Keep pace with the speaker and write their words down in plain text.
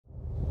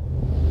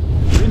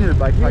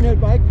Green Hill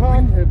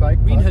Bikepark.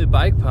 Green Hill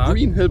Bikepark.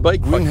 Green Hill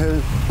Bikepark. Green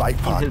Hill Bikepark. Green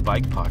Hill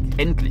Bikepark.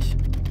 Endlich.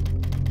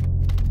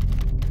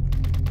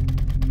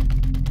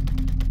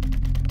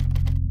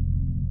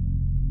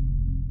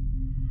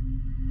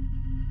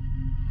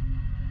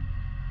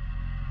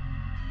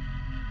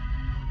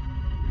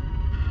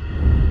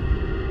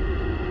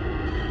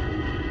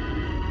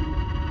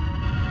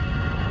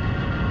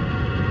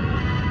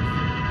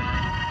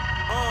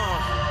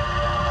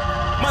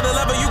 Mother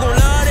lover, you gon'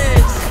 love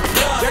this.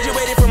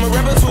 Graduated from a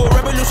rebel to a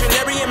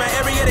revolutionary in my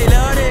area, they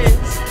love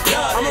this.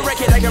 I'm a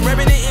wreck it like I'm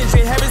revving the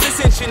engine, heaven's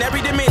ascension,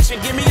 every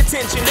dimension, give me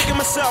attention. Look at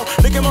my soul,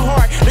 look at my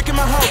heart, look at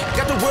my hope.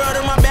 Got the world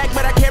on my back,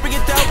 but I carry it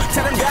though.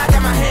 Tell them God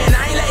got my hand,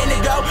 I ain't letting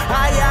it go.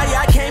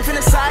 I came from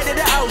the side of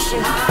the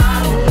ocean.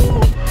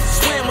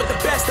 Swim with the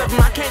best of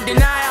them, I can't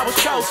deny I was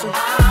chosen.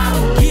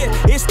 Yeah,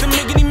 it's the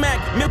Miggity Mac,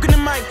 milking the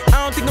mic.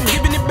 I don't think I'm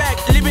giving it back.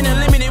 Living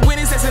unlimited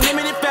winnings, that's a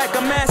limited fact.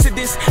 I'm mastered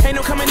this, ain't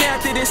no coming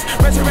after this.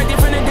 Resurrected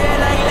from the dead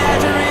like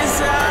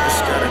Lazarus. I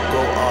just gotta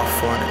go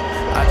off on it.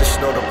 I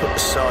just know to put the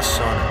sauce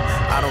on it.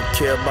 I don't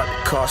care about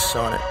the cost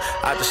on it.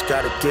 I just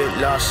gotta get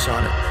lost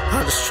on it.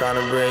 I'm just trying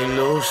to break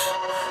loose.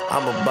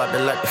 I'm about to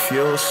light the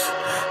fuse.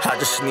 I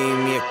just need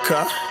me a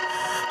cup.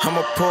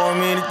 I'ma pour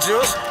me the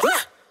juice.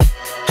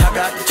 I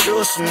got the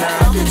juice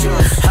now.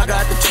 I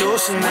got the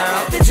juice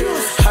now.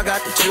 I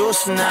got the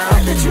juice now.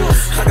 I got the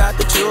juice. I got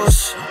the juice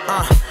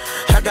now.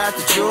 I got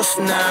the juice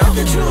now. I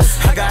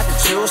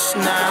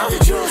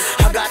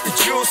got the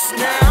juice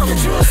now.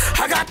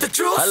 I got the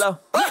juice. Hello.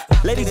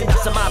 Ladies and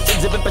gents, some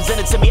options have been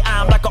presented to me.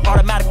 I'm like an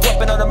automatic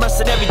weapon on a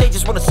mercenary. They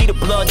just wanna see the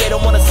blood. They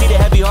don't wanna see the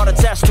heavy heart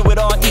attached to it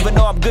all. Even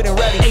though I'm good and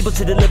ready, able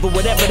to deliver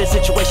whatever the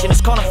situation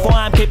is calling for.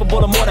 I'm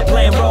capable of more than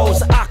playing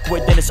roles.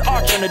 Awkward, then it's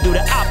our turn to do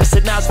the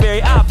opposite. Now it's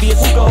very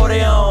obvious who go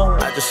their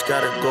own. I just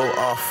gotta go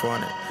off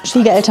on it.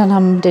 Schwiegereltern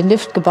haben den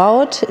Lift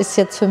gebaut, ist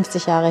jetzt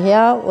 50 Jahre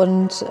her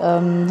und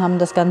haben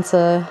das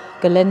ganze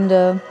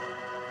Gelände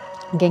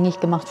gängig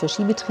gemacht für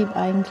Skibetrieb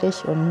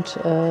eigentlich und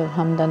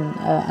haben dann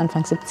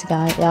Anfang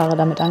 70er Jahre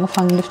damit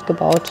angefangen, Lift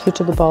gebaut,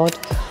 Hütte gebaut.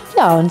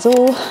 Ja, und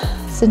so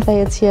sind wir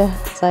jetzt hier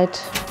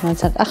seit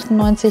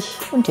 1998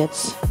 und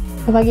jetzt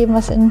übergeben wir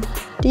es in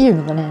die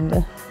jüngeren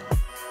Hände.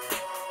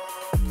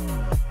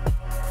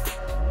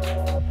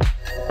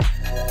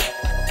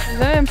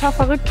 Wir sind ein paar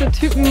verrückte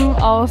Typen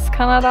aus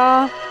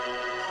Kanada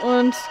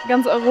und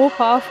ganz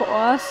Europa vor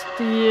Ort,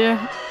 die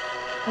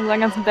unseren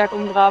ganzen Berg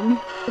umgraben.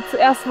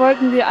 Zuerst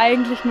wollten wir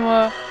eigentlich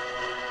nur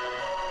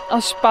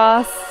aus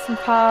Spaß ein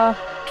paar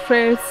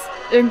Trails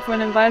irgendwo in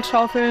den Wald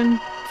schaufeln.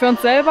 Für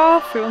uns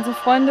selber, für unsere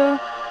Freunde,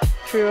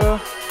 für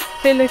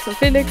Felix,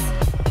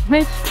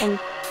 mich und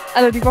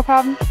alle, die Bock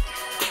haben.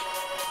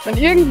 Und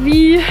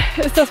irgendwie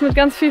ist das mit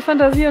ganz viel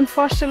Fantasie und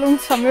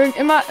Vorstellungsvermögen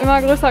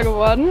immer größer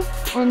geworden.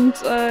 Und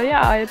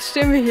ja, jetzt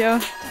stehen wir hier.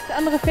 Das ist der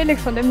andere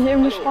Felix, von dem ich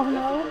eben gesprochen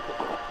habe.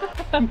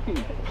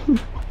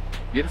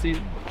 Geht's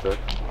Ihnen?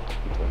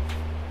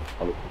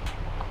 Hallo.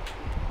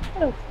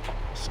 Hallo.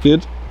 Es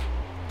geht?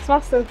 Was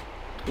machst du?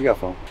 Ja,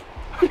 fahren.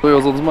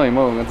 Ja, sonst mache ich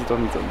den ganzen Tag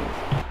nichts anderes.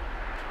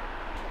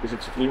 Bist du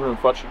zufrieden mit dem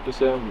Fortschritt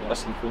bisher in den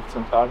ersten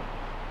 15 Tagen?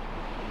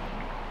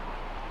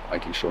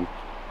 Eigentlich schon.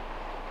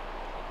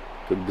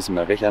 Ich würde ein bisschen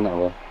mehr rechern,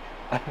 aber...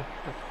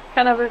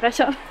 Keiner will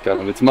rechern.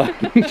 Keiner will's machen.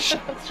 Scheiß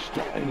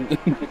Stein.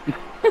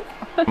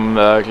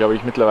 Glaube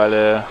ich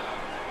mittlerweile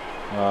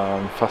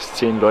fast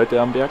 10 Leute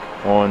am Berg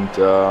und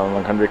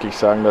man kann wirklich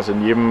sagen, dass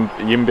in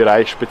jedem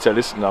Bereich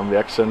Spezialisten am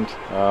Werk sind.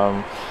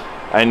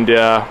 Einen,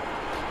 der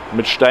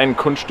mit Steinen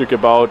Kunststücke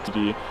baut,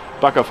 die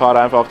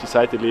Baggerfahrer einfach auf die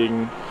Seite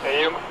legen.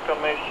 Hey Jungs, kann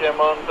mich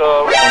jemand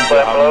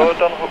beim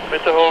Lautern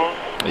bitte holen?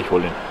 Ich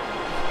hole ihn.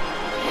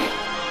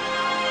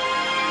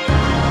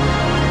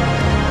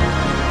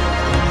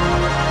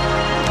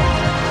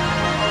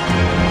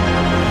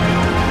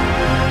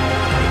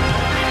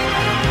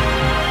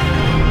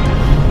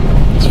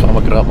 Jetzt fahren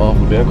wir gerade mal auf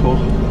den Berg hoch.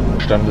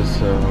 Der Stand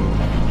ist,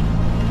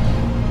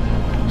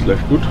 es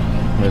läuft gut.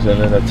 Wir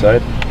sind in der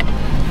Zeit.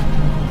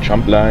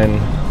 Jumpline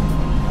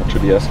hat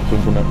schon die ersten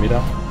 500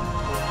 Meter.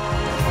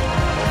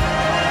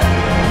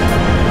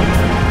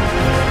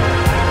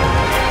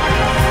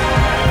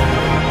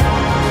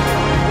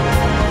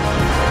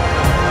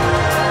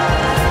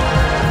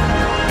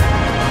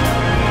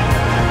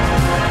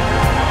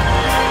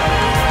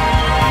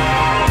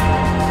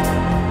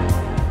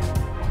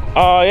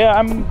 Yeah,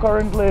 I'm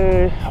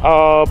currently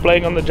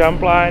playing on the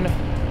jump line,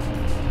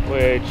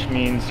 which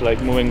means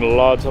like moving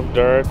lots of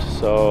dirt.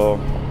 So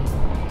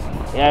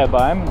yeah,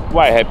 but I'm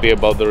quite happy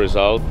about the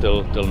result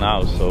till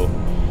now. So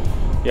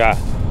yeah,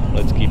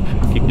 let's keep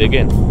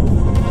digging.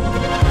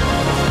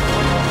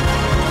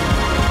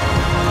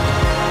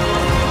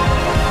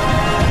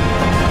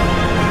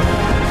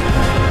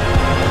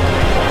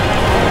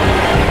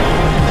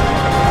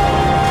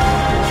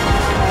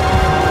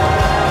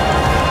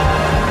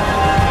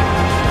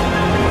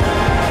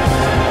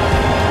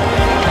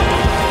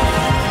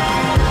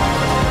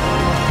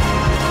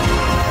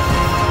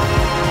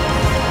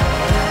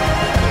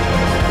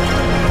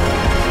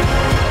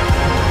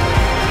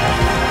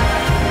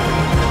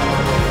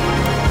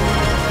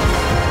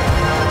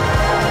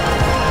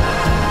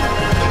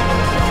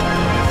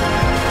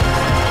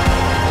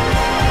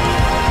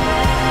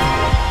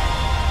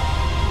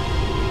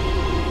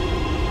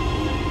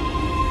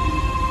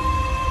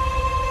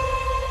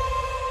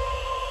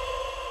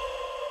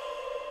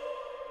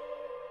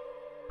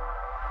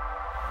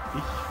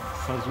 Ich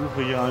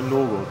versuche hier ein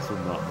Logo zu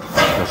machen.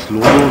 Das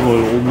Logo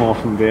soll oben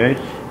auf dem Berg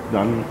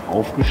dann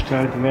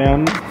aufgestellt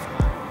werden,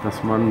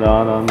 dass man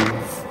da dann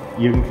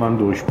irgendwann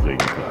durchspringen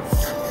kann.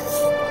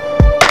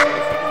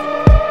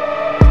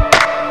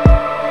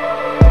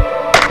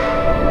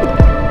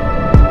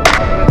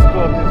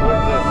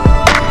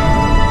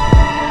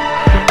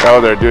 No,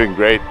 they're doing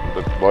great.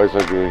 The boys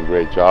are doing a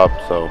great job,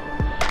 so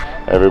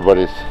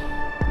everybody's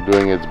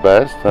doing its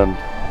best, and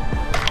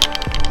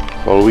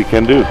that's all we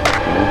can do. You know?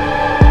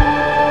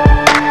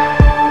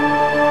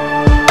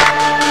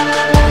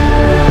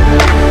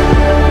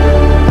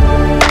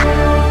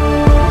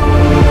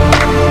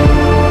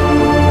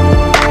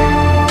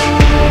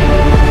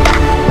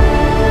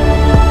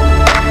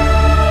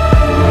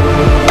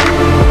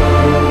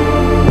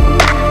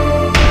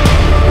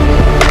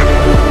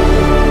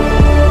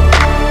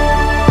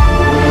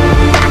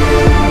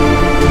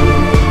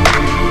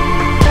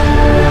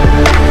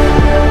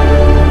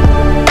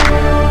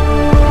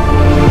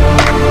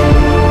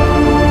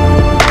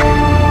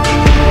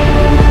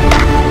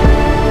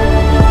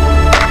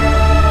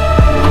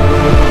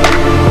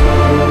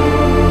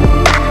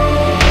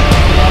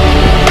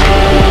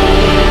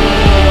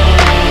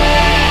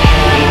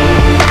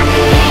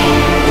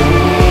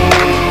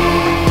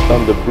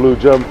 On the blue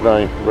jump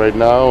line right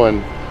now,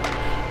 and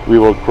we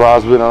will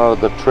cross with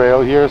another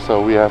trail here,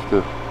 so we have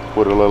to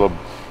put a little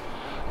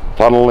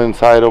tunnel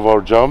inside of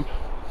our jump,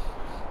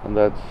 and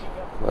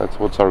that's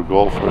what's our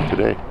goal for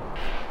today.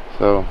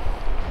 So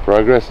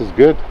progress is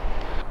good.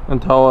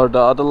 And how are the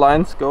other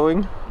lines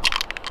going?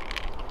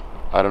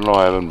 I don't know,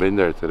 I haven't been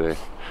there today.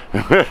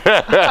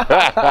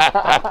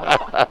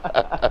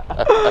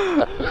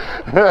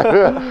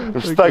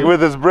 I'm stuck with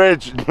this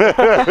bridge.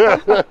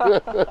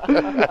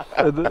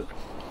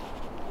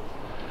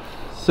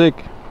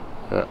 Sick.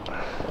 Yeah.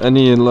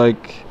 Any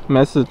like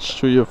message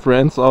to your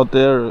friends out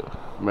there?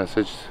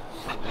 Message?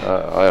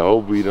 I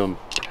hope we don't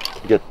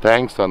get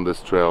tanks on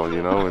this trail,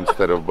 you know,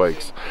 instead of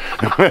bikes.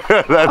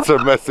 That's a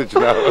message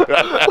now.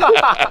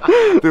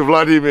 To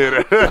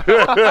Vladimir.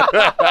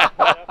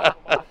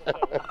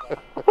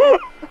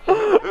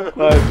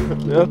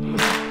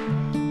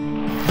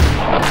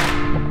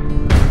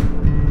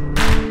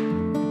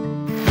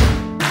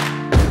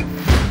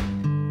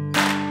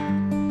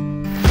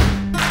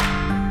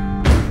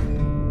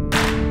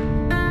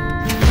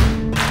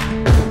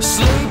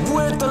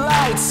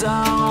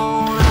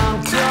 On.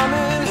 I'm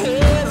coming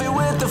heavy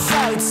with the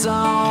fights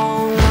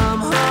on. I'm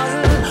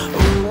hunting,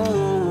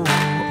 oh,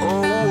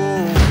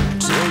 oh,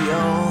 till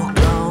you're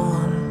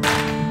gone.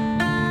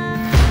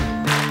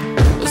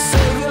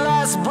 Save your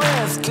last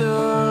breath,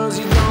 'cause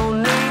you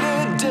don't need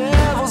it.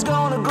 Devil's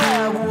gonna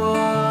grab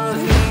what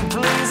he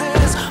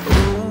pleases.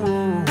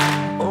 Oh,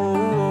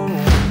 oh,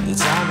 your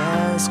time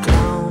has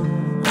come.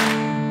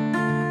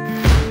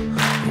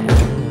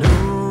 When no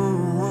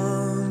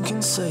one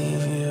can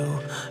save you,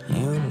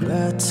 you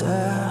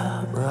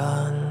better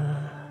run.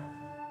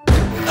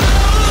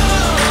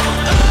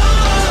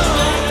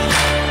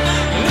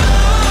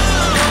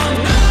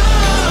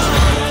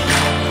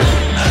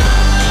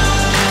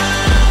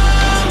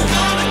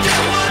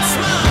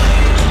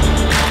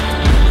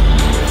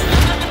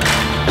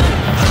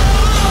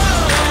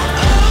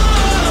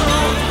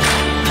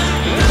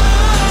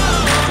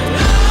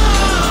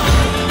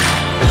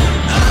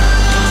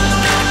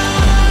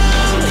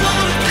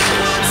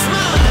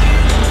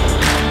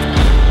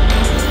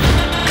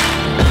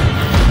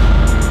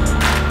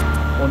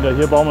 Und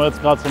hier bauen wir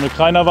jetzt gerade so eine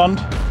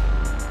Kreinerwand,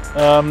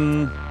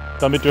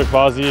 damit wir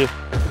quasi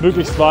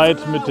möglichst weit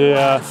mit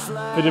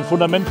dem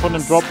Fundament von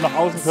dem Drop nach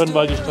außen können,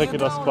 weil die Strecke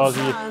das quasi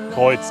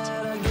kreuzt.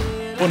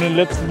 Und in den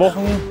letzten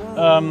Wochen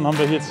haben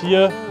wir jetzt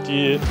hier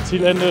die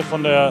Zielende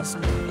von der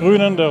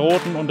grünen, der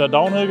roten und der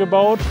Downhill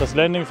gebaut. Das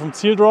Landing vom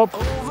Zieldrop,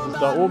 das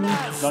ist da oben.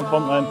 Dann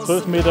kommt ein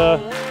 12 Meter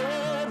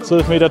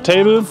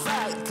Table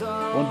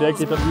und der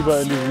geht dann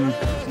über in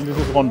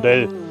dieses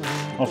Rondell.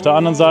 Auf der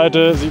anderen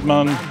Seite sieht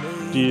man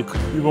die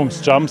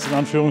Übungsjumps in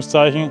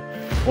Anführungszeichen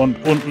und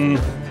unten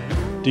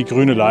die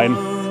grüne Line.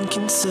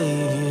 So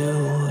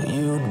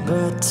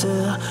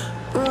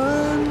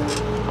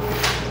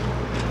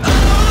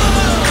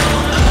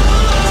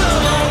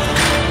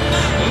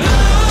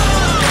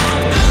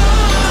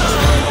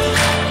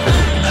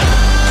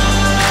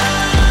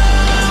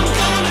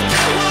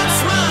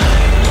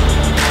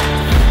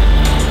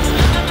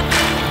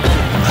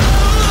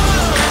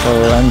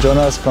I'm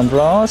Jonas from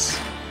France.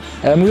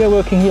 We are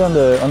working here on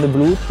the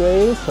blue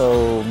trail,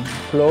 so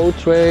flow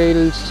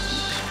trails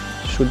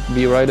should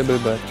be rideable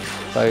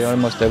by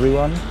almost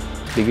everyone,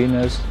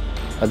 beginners,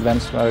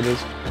 advanced riders.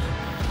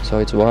 So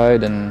it's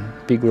wide and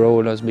big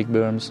rollers, big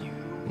berms,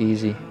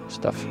 easy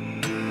stuff.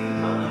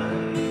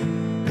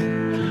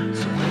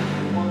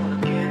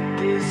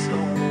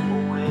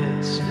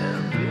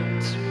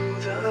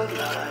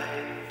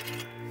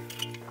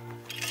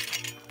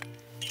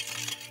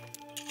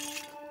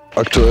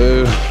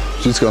 Aktuell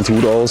sieht es ganz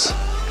gut aus.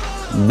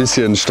 Ein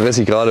bisschen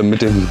stressig gerade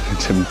mit dem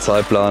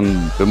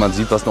Zeitplan. Wenn man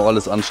sieht, was noch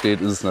alles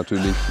ansteht, ist es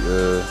natürlich,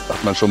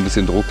 hat man schon ein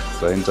bisschen Druck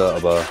dahinter.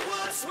 Aber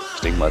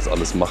Ich denke mal, ist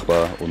alles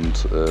machbar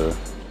und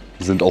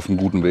sind auf einem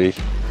guten Weg.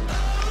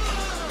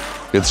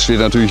 Jetzt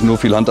steht natürlich nur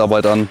viel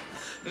Handarbeit an.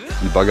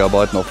 Die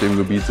Baggerarbeiten auf dem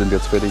Gebiet sind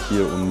jetzt fertig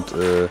hier und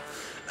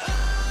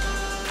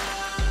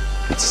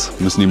jetzt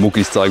müssen die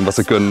Muckis zeigen, was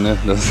sie können. Ne?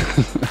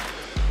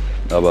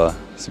 Aber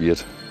es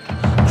wird.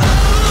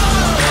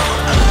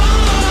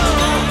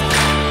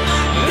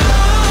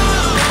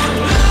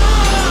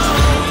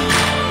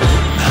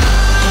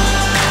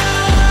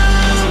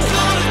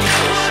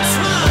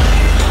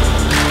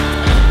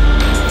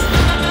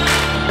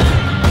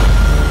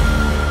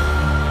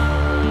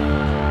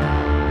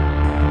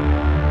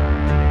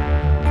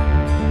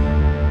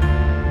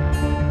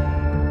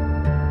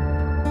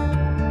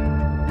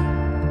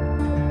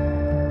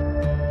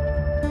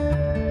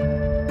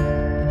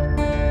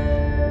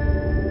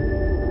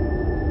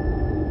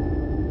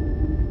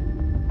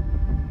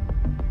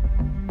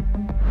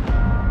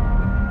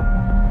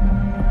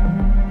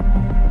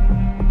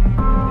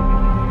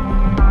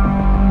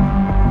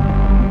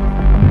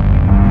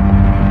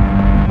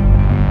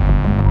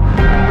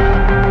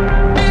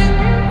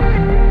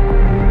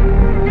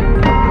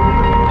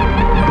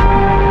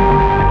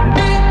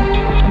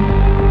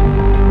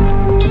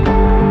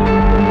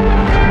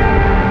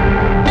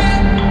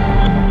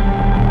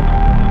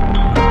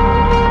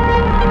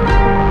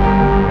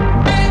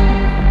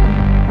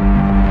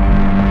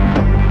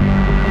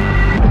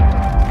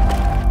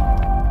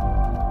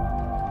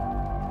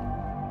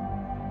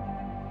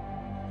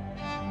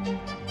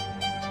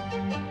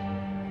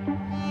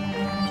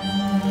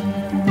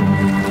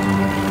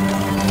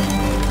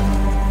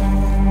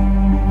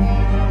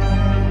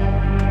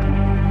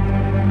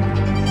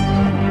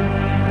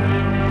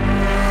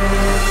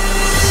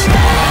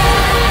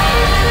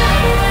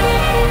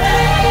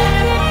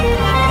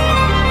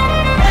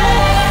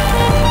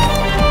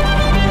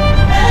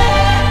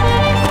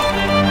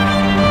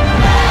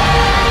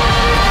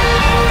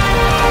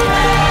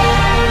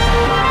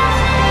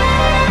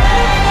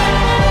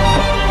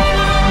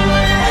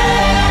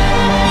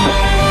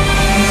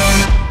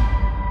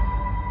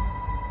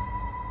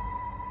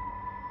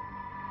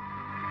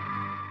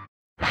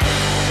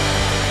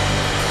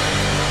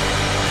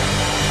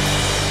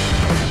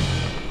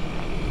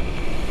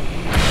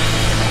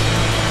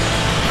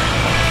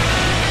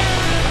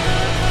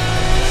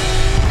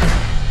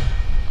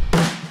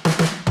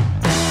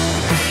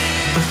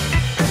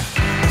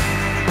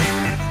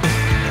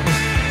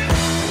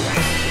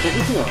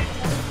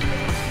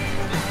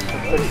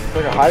 It's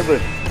like a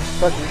hybrid.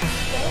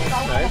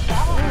 Nice.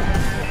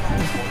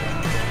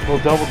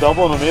 Little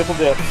double on a maple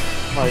dip.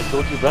 My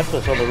go-to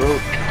breakfast on the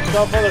road.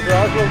 Stop by the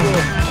garage real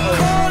good.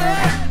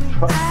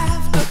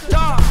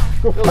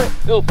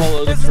 He'll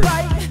follow the tree.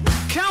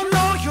 Count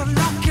all your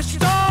lucky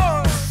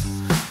stars.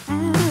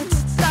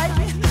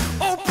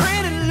 Oh,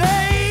 pretty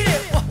lady,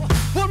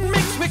 what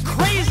makes me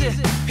crazy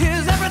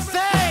is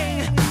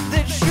everything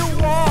that you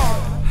are.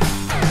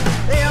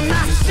 And I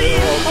see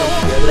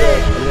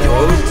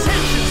your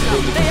intentions.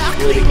 They are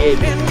clean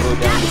and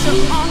got to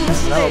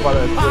understand.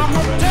 I'm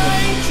a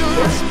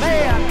dangerous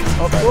man.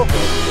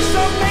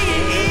 So make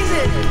it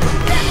easy.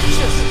 That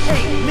just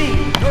ain't me.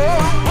 Oh,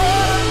 I'm a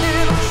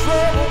little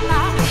trouble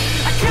now.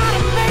 I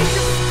gotta make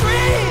you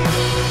scream.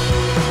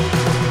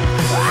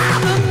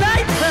 I'm the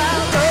night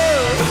prowler.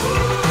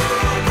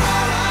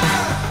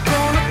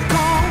 Gonna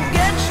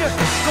get you.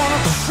 Gonna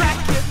track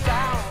you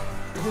down.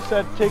 You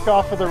said take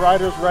off of the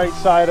rider's right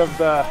side of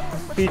the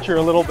feature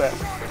a little bit.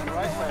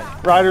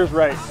 Rider's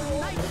right.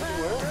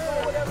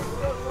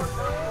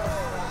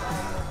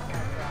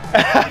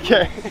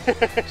 Okay,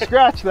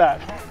 scratch that.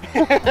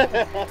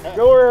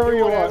 Go wherever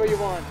you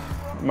want.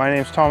 My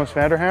name's Thomas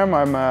Vanderham.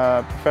 I'm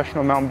a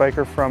professional mountain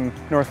biker from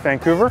North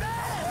Vancouver,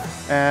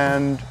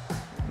 and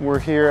we're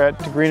here at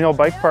Green Hill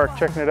Bikepark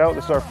checking it out.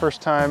 This is our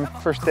first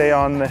day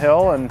on the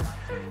hill, and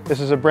this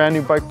is a brand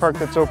new bike park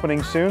that's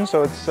opening soon,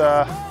 so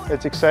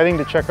it's exciting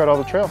to check out all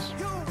the trails.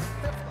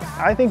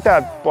 I think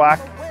that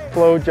Black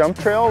Flow jump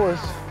trail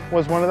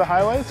was one of the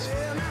highlights.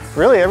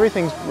 Really,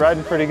 everything's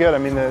riding pretty good. I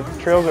mean, the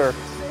trails are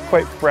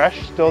quite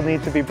fresh, still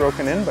need to be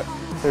broken in, but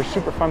they're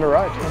super fun to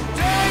ride.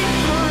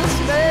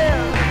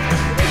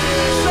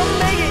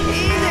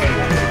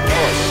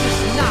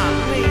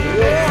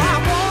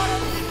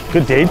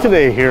 Good day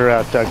today here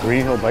at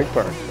Green Hill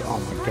Bikepark. Oh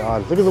my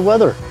God, look at the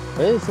weather.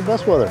 Hey, it's the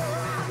best weather.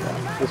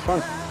 Yeah, it's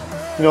fun.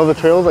 You know, the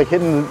trails, like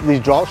hitting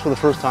these drops for the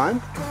first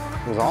time,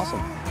 it was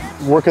awesome.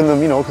 Working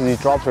them, you know, because these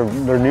drops they're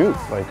new.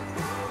 Like,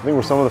 I think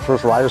we're some of the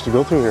first riders to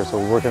go through here, so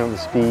we're working out the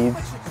speeds.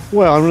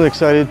 Well, I'm really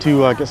excited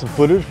to get some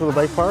footage for the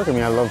bike park. I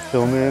mean, I love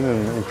filming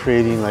and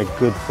creating like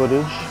good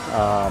footage,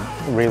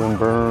 railing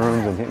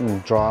berms and hitting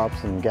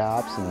drops and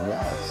gaps, and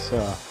yeah, it's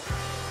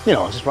you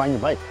know, it's just riding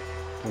your bike.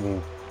 I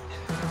mean,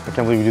 I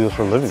can't believe we do this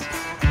for a living.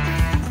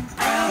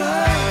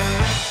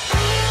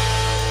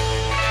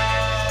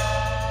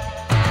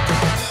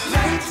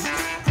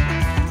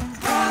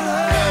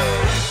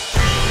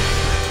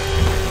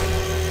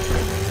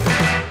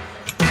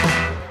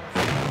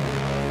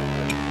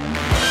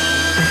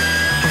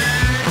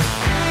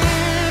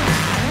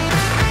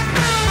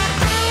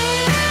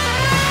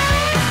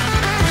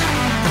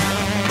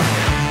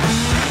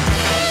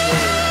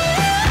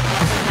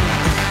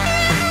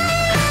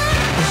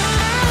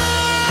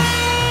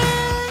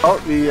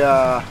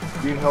 the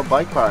Green Hill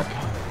Bikepark,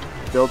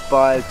 built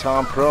by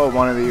Tom Pro,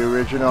 one of the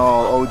original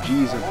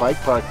OGs of bike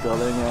park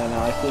building, and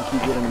I think he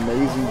did an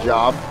amazing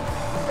job.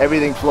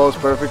 Everything flows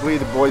perfectly.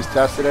 The boys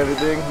tested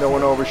everything. No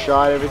one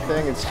overshot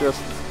everything. It's just,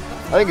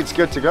 I think it's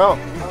good to go.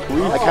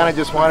 I kind of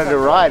just wanted to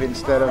ride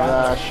instead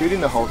of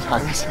shooting the whole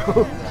time.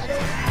 So.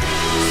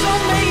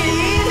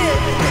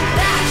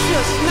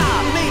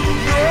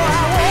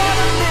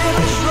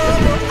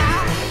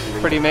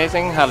 Pretty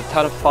amazing, had a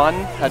ton of fun,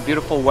 had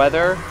beautiful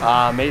weather,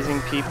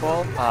 amazing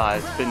people.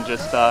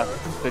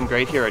 It's been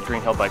great here at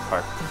Green Hill Bike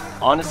Park.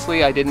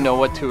 Honestly, I didn't know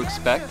what to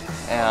expect,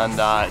 and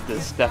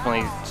this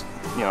definitely,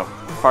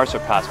 far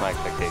surpassed my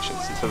expectations.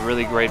 It's a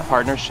really great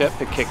partnership.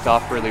 It kicked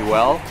off really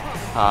well.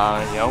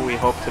 We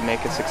hope to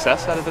make a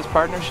success out of this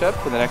partnership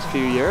for the next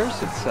few years.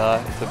 It's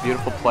a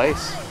beautiful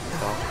place,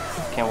 so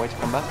can't wait to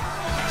come back.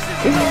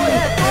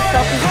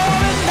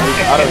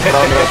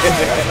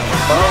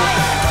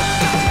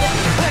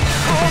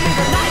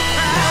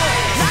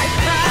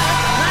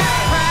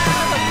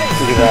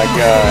 Look at that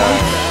guy.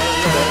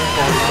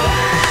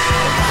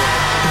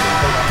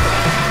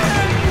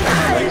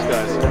 Thanks,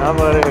 guys. How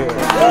about it?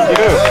 Thank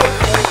you.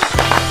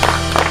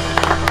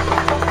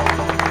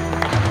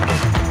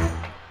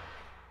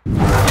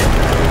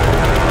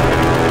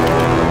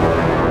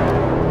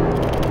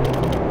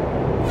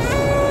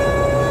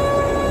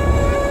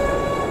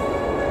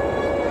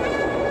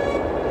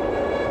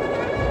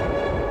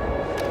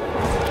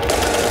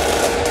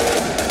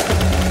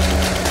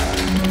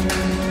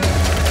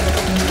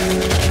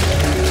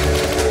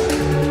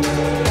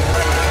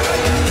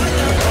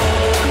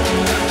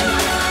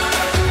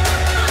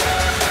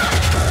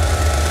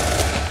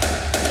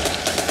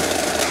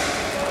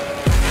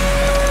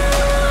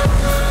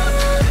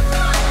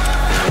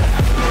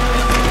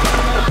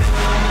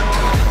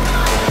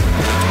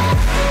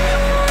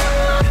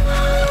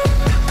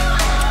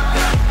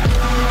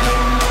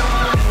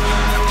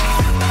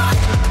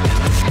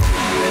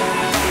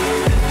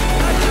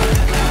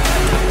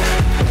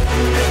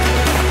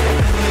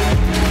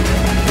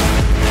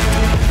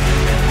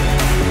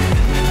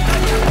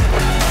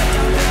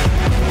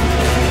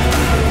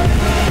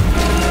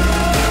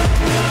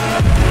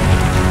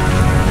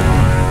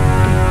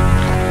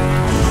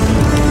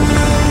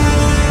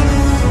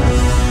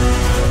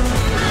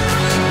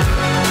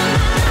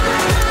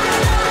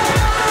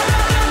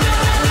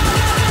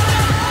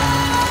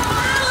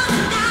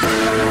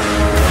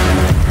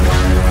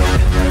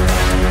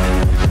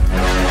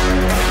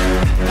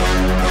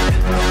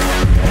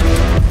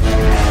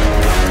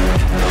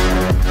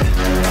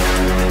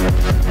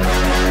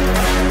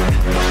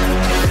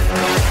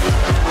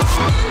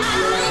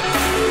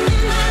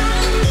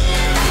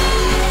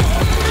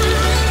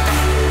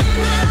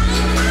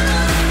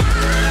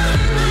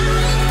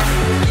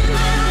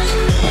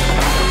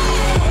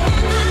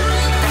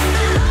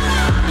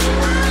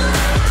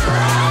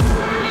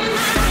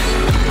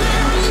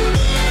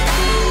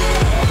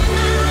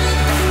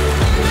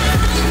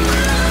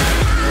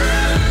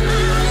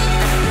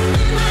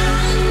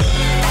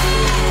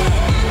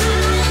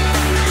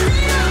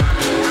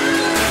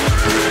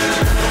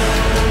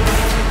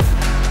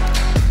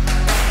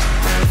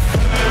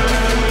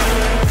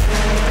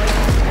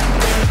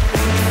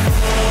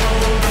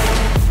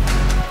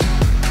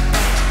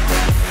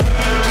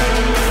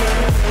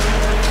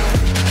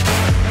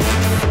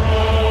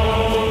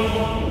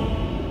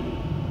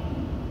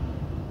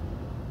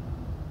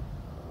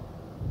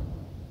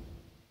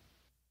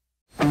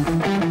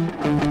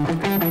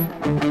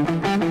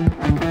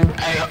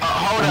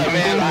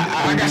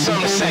 I got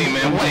something to say,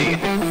 man. Wait.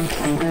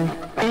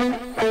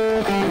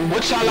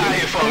 What y'all out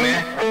here for,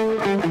 man?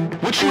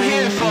 What you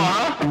here for,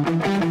 huh?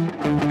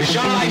 Does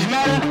your life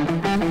matter?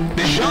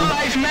 Does your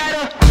life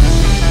matter?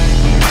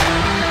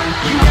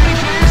 You ready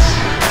for this?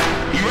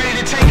 You ready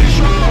to take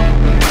control?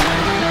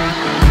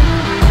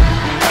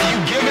 Are you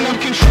giving up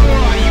control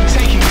or are you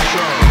taking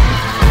control?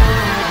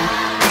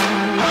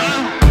 Huh?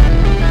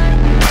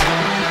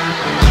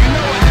 You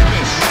know what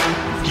happens.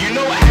 You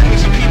know what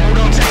happens when people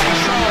don't take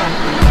control.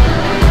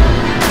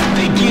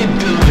 They get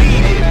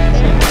deleted.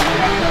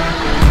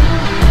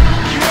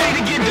 You ready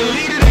to get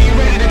deleted or you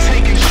ready to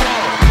take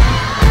control?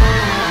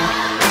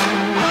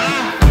 Huh?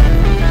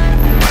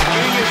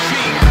 Get on your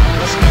feet.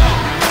 Let's go.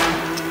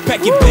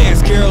 Pack your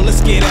bags, girl,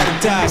 let's get out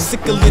of Dodge.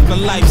 Sick of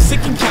living life,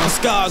 sick and count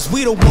scars.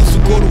 We the ones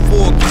who go to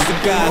war against the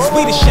gods.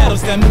 We the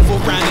shadows that move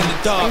around in the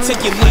dark.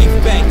 Take your life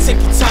back,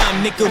 take your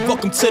time, nigga.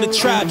 Welcome to the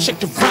tribe, check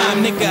the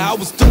rhyme, nigga. I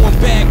was doing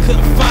bad,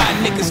 couldn't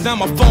find niggas. Now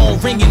my phone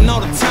ringing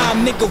all the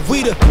time, nigga.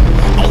 We the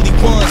only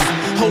ones,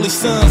 holy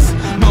sons.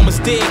 Mama's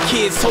dead,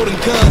 kids holding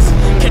guns.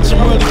 Catch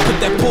them early, put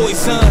that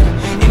poison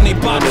in they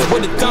bodies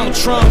with a Donald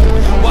Trump.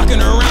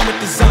 Walking around with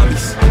the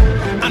zombies.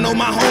 I know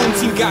my home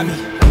team got me.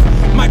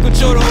 Michael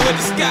Jordan with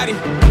the Scotty,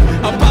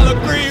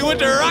 Apollo Creed with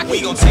the Rocky.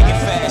 We gon' take it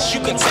fast,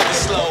 you can take it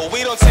slow.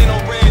 We don't take no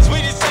risks,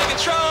 we just take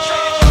control.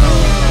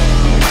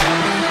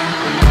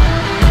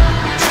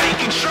 Take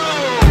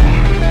control.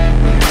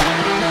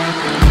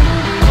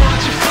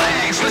 Launch your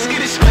flags, let's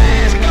get it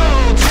smashed. Go,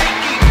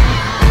 take it.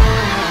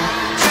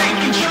 Take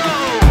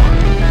control.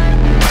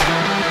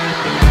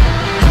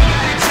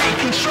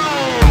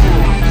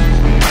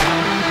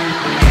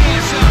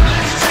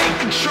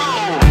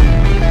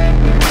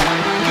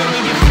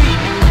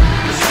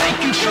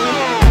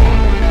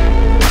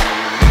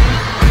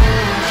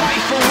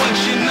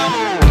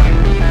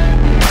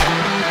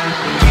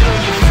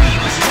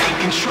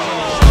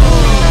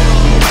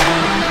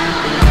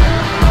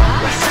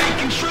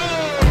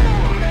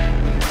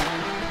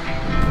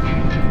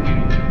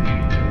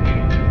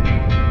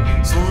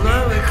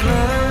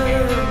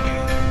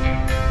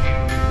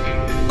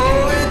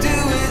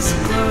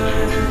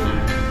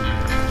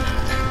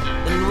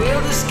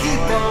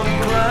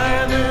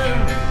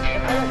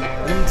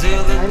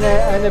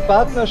 eine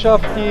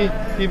Partnerschaft,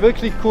 die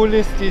wirklich cool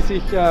ist, die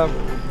sich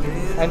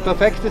ein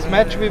perfektes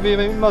Match, wie wir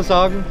immer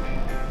sagen.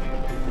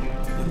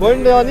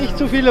 Wollen ja nicht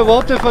zu viele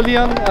Worte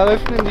verlieren,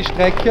 eröffnen die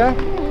Strecke.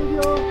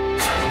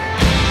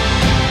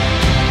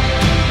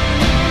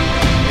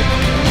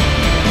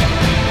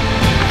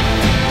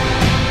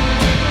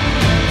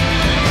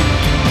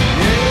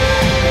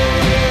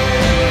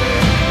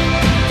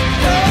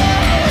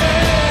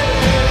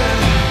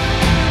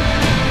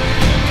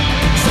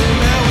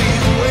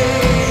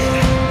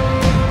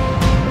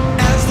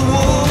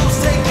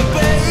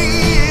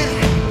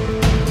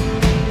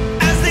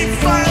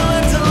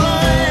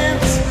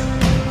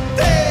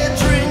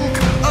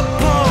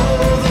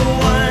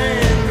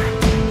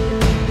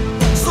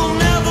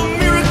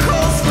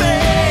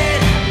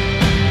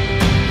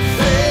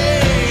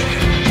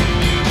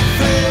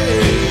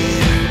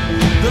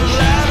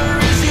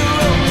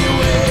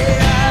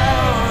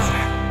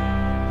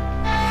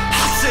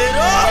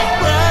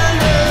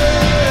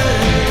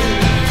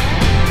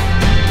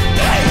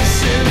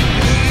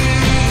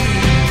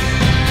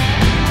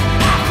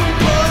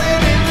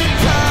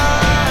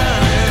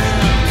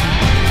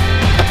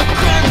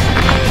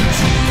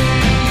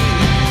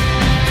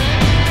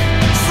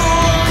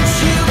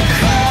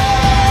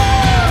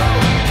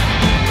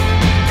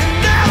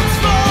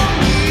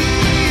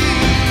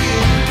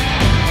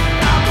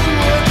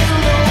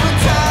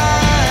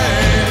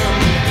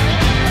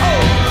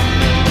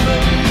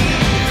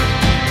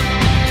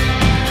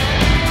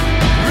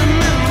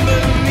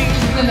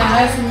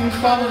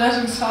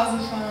 Vorbereitungsphase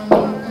von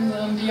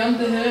unserem Beyond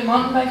the Hill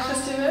Mountainbike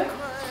Festival,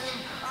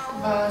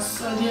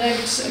 was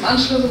direkt im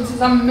Anschluss und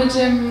zusammen mit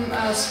dem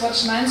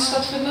SWATCH NINES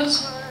stattfindet.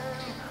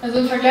 Also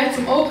im Vergleich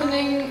zum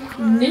Opening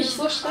nicht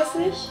so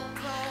stressig,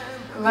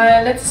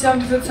 weil letztes Jahr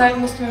um diese Zeit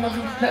mussten wir noch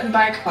einen kompletten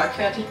Bikepark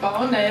fertig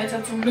bauen, der jetzt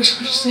ja zum Glück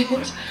schon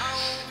steht.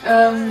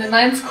 Der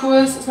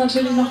NINES-Kurs ist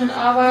natürlich noch in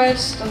Arbeit,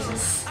 das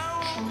ist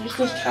schon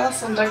richtig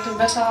krass und dank dem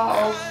Wetter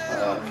auch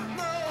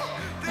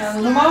ja,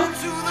 eine Nummer.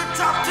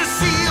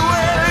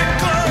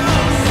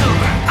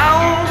 I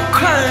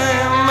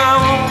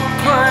won't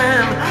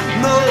climb,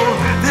 no,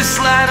 this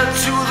ladder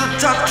to the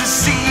top to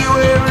see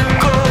where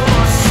it goes.